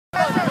3,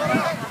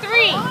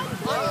 1,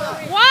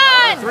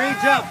 3,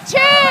 jump. 2.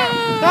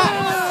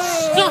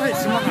 Stop it,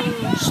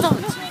 Simona. Stop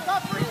it.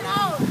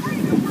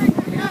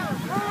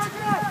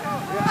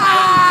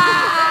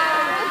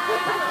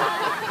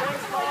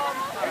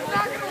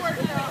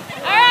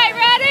 All right,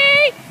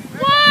 ready?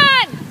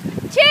 1,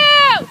 2,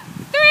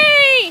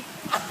 3.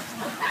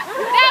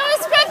 That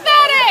was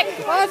pathetic.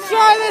 Let's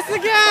try this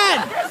again.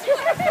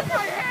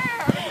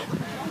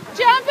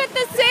 Jump at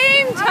the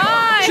same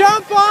time.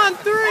 Jump on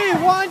 3.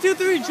 1, 2,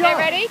 3, jump. Okay,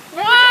 ready?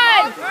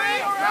 1,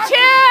 2,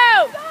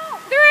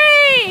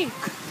 3.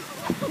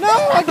 No,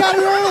 I got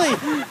it early.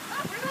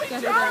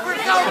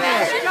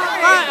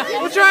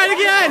 We'll try it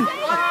again.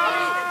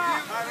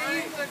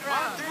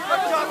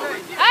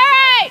 All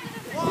right.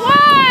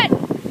 1,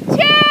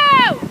 2,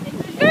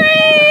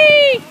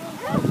 3.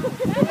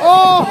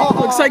 Oh,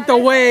 Looks like the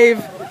wave.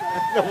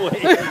 the wave.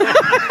 It's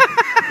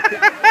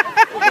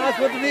not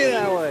supposed to be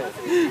that way.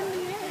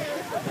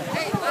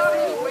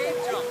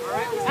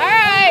 All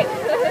right.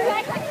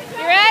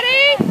 You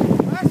ready?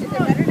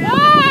 1,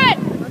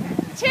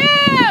 2,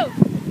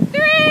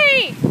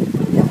 3.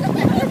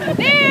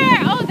 There.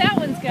 Oh, that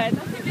one's good.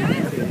 Get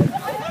it?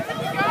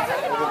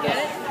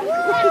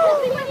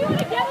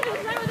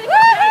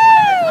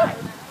 Woohoo!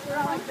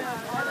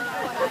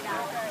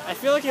 I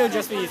feel like it would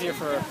just be easier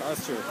for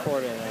us to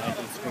record it and I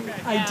can scream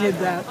it. I did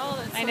that.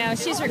 I know.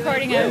 She's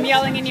recording. I'm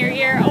yelling in your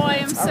ear. Oh, I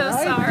am so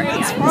sorry.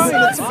 It's fine.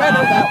 It's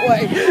better that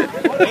way.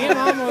 Me and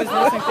Mom always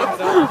messing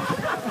things up.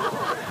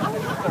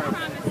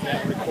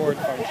 That record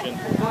function.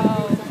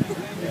 Oh.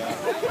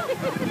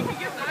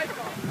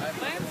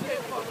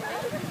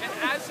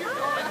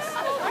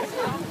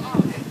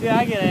 Yeah,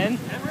 I get in.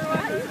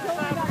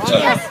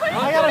 Yes.